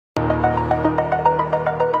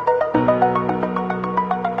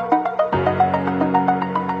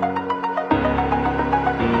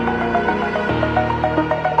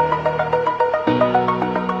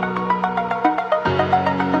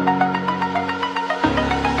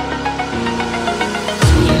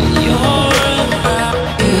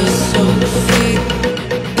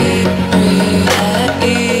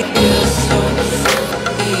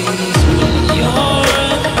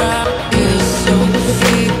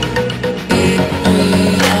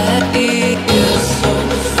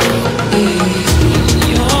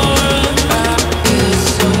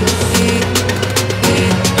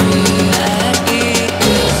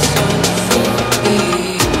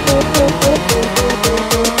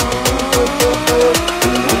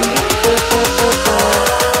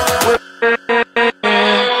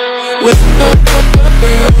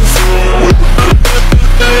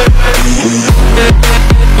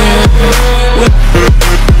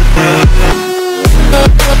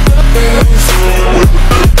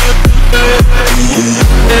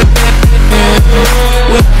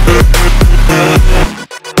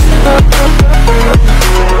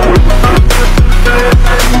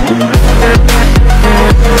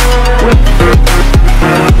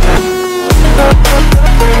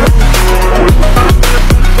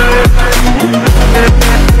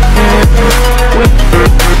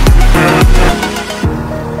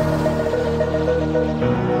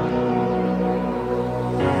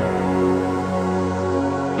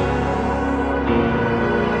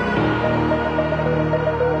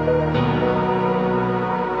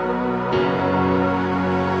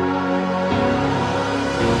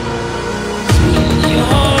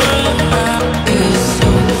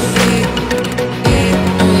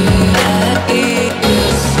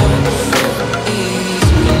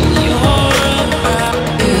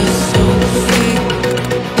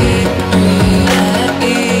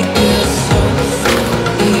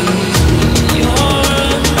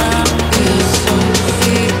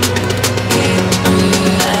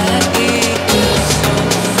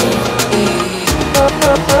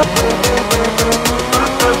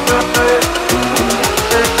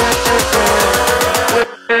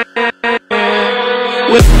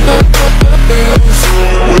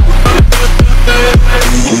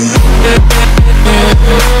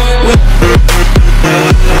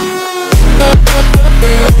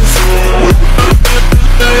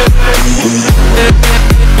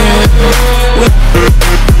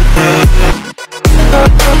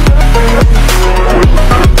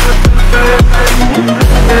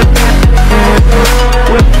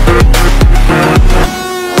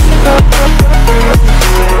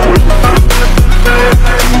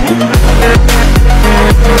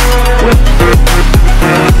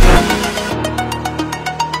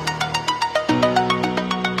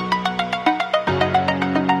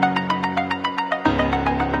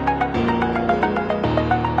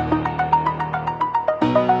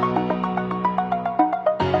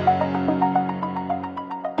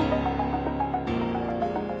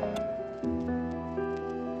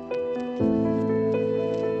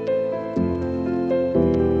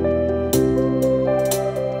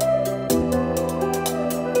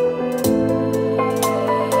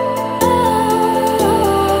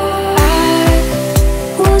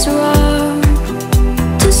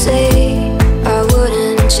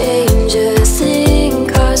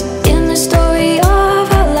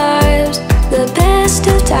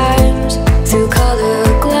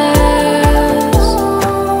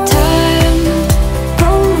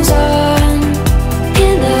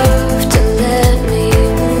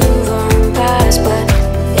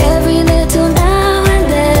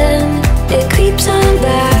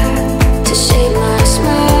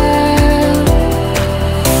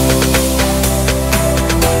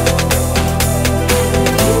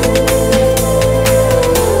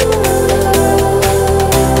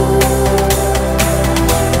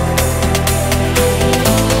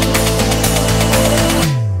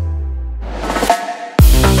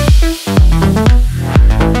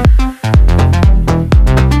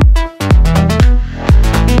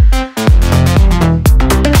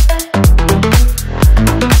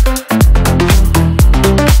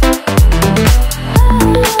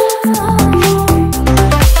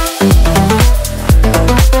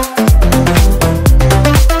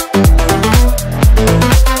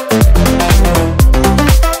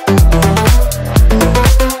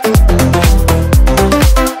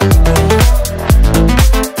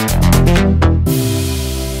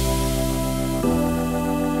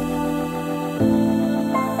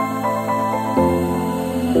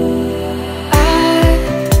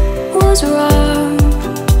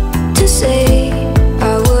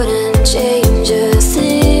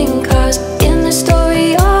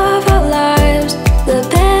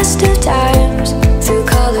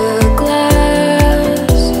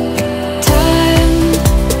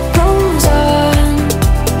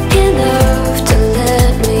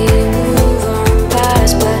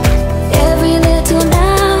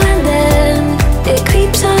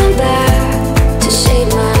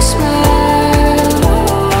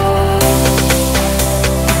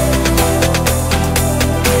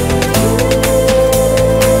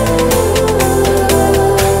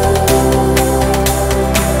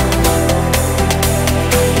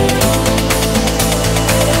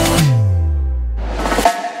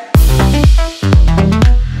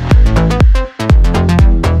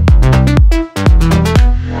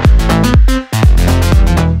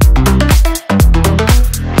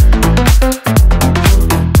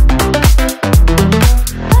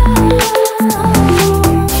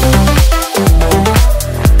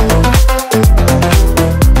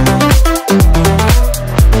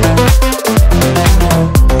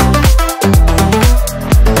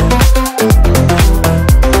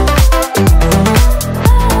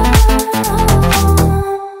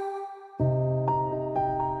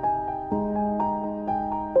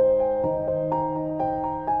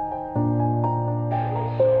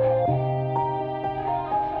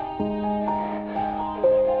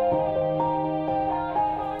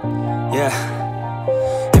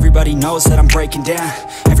Everybody knows that I'm breaking down.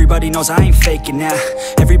 Everybody knows I ain't faking now.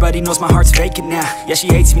 Everybody knows my heart's vacant now. Yeah, she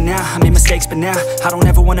hates me now, I made mistakes but now I don't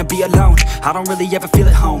ever wanna be alone. I don't really ever feel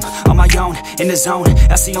at home. On my own, in the zone,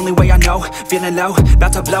 that's the only way I know. Feeling low,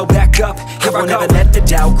 about to blow back up. Here I won't ever let the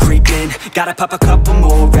doubt creep in. Gotta pop a couple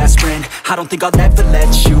more aspirin. I don't think I'll ever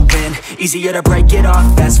let you in. Easier to break it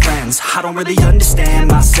off as friends. I don't really understand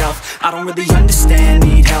myself. I don't really understand,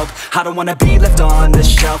 need help. I don't wanna be left on the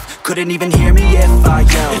shelf. Couldn't even hear me if I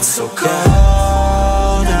yelled. It's so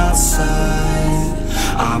cold outside,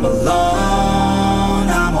 I'm alone,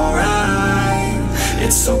 I'm alright.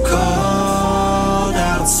 It's so cold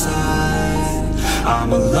outside,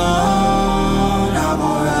 I'm alone, I'm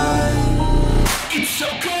alright. It's so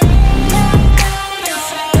cold.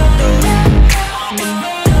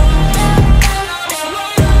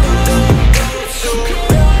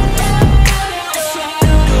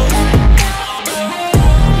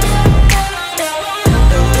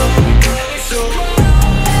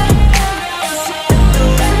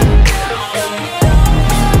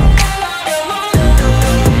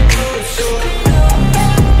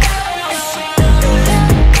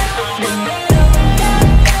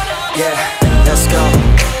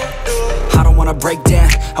 Break down,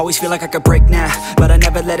 always feel like I could break now, but I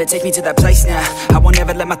never let it take me to that place now. I won't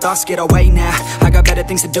ever let my thoughts get away now. I got better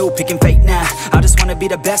things to do, picking fate now. I just wanna be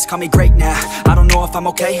the best, call me great now. I don't know if I'm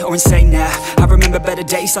okay or insane now. I remember better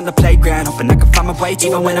days on the playground, hoping I can find my way.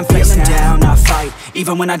 Even when I'm feeling down, I fight.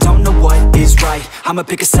 Even when I don't know what is right, I'ma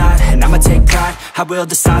pick a side and I'ma take pride. I will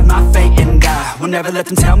decide my fate and I will never let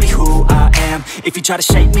them tell me who I am. If you try to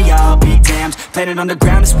shake me, I'll be damned. Planet on the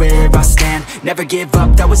ground is where I stand. Never give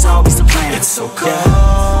up, that was always the plan. It's so cold